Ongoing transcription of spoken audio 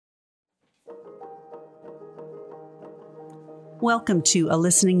Welcome to A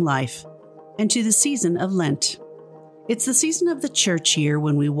Listening Life and to the season of Lent. It's the season of the church year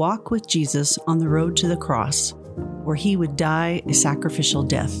when we walk with Jesus on the road to the cross, where he would die a sacrificial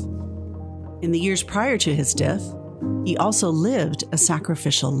death. In the years prior to his death, he also lived a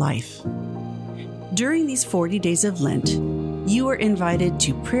sacrificial life. During these 40 days of Lent, you are invited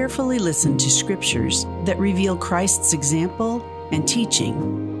to prayerfully listen to scriptures that reveal Christ's example and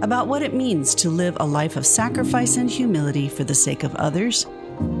teaching about what it means to live a life of sacrifice and humility for the sake of others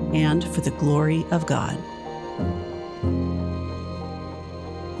and for the glory of God.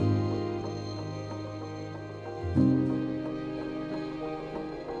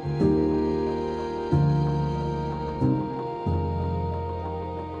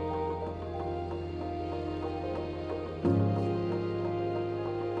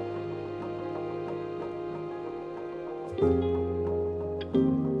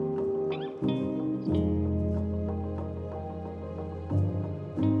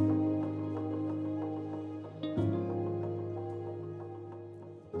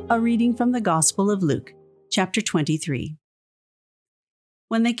 A reading from the Gospel of Luke, chapter 23.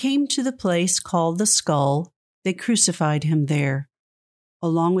 When they came to the place called the Skull, they crucified him there,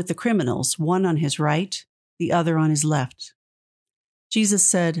 along with the criminals, one on his right, the other on his left. Jesus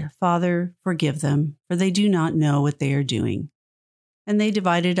said, "Father, forgive them, for they do not know what they are doing." And they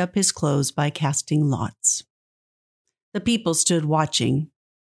divided up his clothes by casting lots. The people stood watching,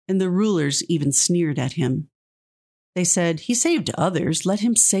 and the rulers even sneered at him. They said, "He saved others. Let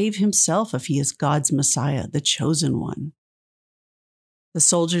him save himself if he is God's Messiah, the chosen one." The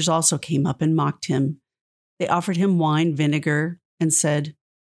soldiers also came up and mocked him. They offered him wine, vinegar, and said,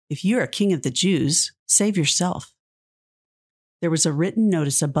 "If you are king of the Jews, save yourself." There was a written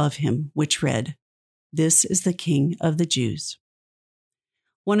notice above him which read, "This is the King of the Jews."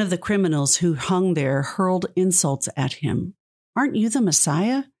 One of the criminals who hung there hurled insults at him. "Aren't you the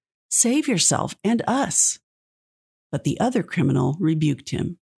Messiah? Save yourself and us." But the other criminal rebuked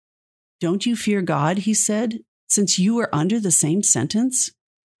him. "Don't you fear God," he said, "since you are under the same sentence?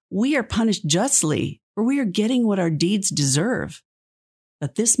 We are punished justly, for we are getting what our deeds deserve.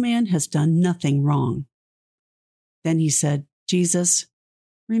 But this man has done nothing wrong." Then he said, "Jesus,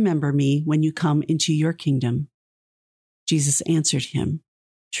 remember me when you come into your kingdom." Jesus answered him,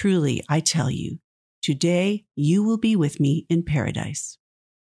 "Truly, I tell you, today you will be with me in paradise."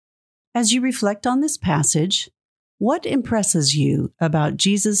 As you reflect on this passage, what impresses you about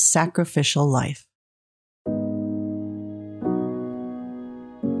Jesus' sacrificial life?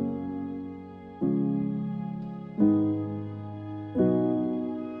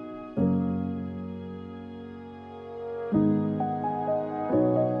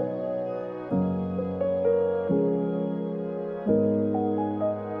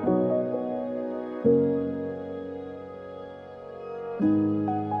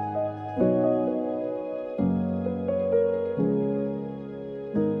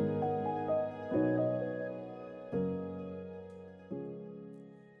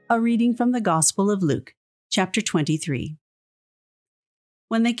 A reading from the Gospel of Luke, chapter 23.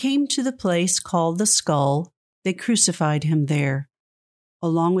 When they came to the place called the Skull, they crucified him there,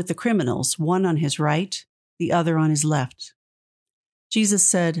 along with the criminals, one on his right, the other on his left. Jesus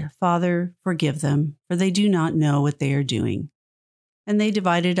said, "Father, forgive them, for they do not know what they are doing." And they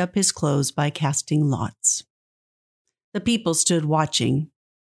divided up his clothes by casting lots. The people stood watching,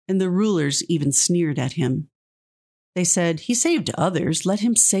 and the rulers even sneered at him. They said, "He saved others. Let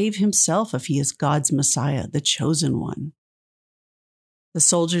him save himself if he is God's Messiah, the chosen one." The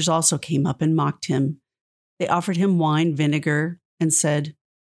soldiers also came up and mocked him. They offered him wine, vinegar, and said,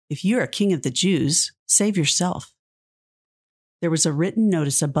 "If you are king of the Jews, save yourself." There was a written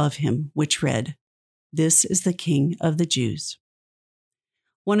notice above him which read, "This is the King of the Jews."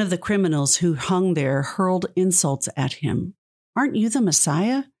 One of the criminals who hung there hurled insults at him. "Aren't you the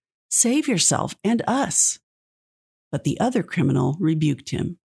Messiah? Save yourself and us." But the other criminal rebuked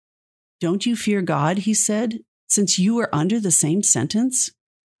him. "Don't you fear God," he said, "since you are under the same sentence?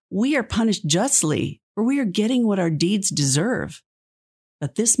 We are punished justly, for we are getting what our deeds deserve.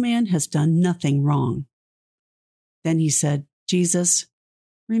 But this man has done nothing wrong." Then he said, "Jesus,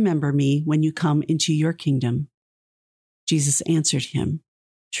 remember me when you come into your kingdom." Jesus answered him,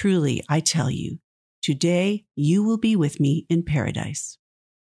 "Truly, I tell you, today you will be with me in paradise."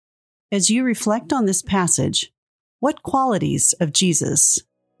 As you reflect on this passage, what qualities of Jesus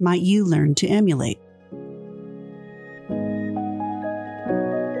might you learn to emulate?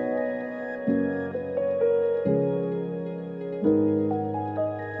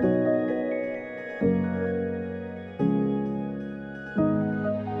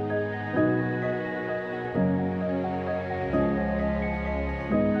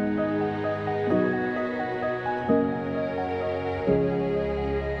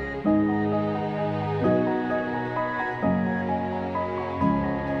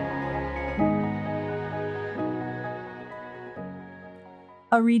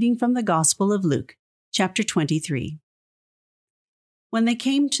 A reading from the Gospel of Luke, chapter 23. When they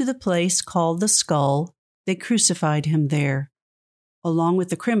came to the place called the Skull, they crucified him there, along with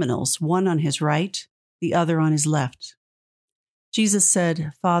the criminals, one on his right, the other on his left. Jesus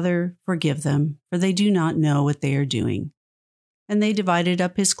said, "Father, forgive them, for they do not know what they are doing." And they divided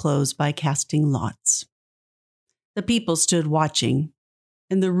up his clothes by casting lots. The people stood watching,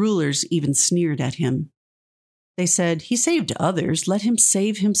 and the rulers even sneered at him. They said, "He saved others. Let him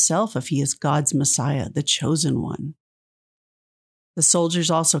save himself if he is God's Messiah, the chosen one." The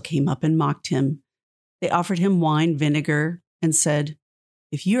soldiers also came up and mocked him. They offered him wine vinegar and said,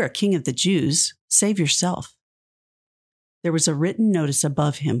 "If you are king of the Jews, save yourself." There was a written notice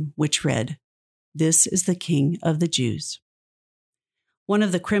above him which read, "This is the King of the Jews." One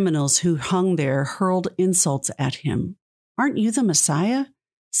of the criminals who hung there hurled insults at him. "Aren't you the Messiah?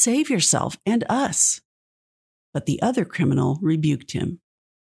 Save yourself and us." But the other criminal rebuked him.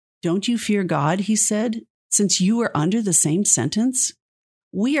 "Don't you fear God," he said, "since you are under the same sentence?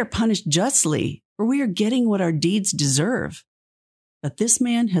 We are punished justly, for we are getting what our deeds deserve. But this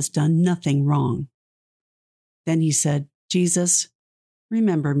man has done nothing wrong." Then he said, "Jesus,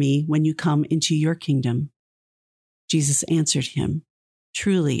 remember me when you come into your kingdom." Jesus answered him,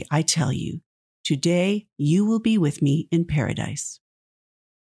 "Truly, I tell you, today you will be with me in paradise."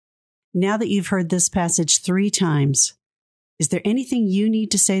 Now that you've heard this passage 3 times, is there anything you need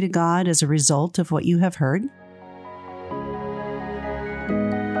to say to God as a result of what you have heard?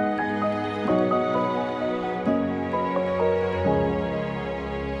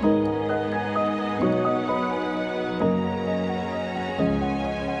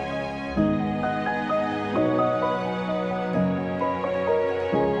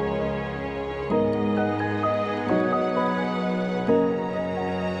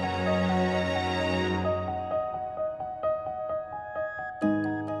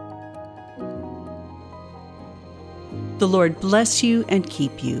 The Lord bless you and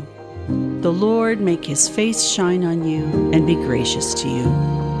keep you. The Lord make his face shine on you and be gracious to you.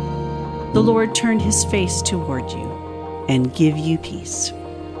 The Lord turn his face toward you and give you peace.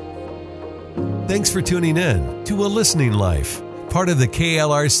 Thanks for tuning in to A Listening Life, part of the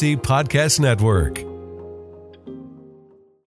KLRC Podcast Network.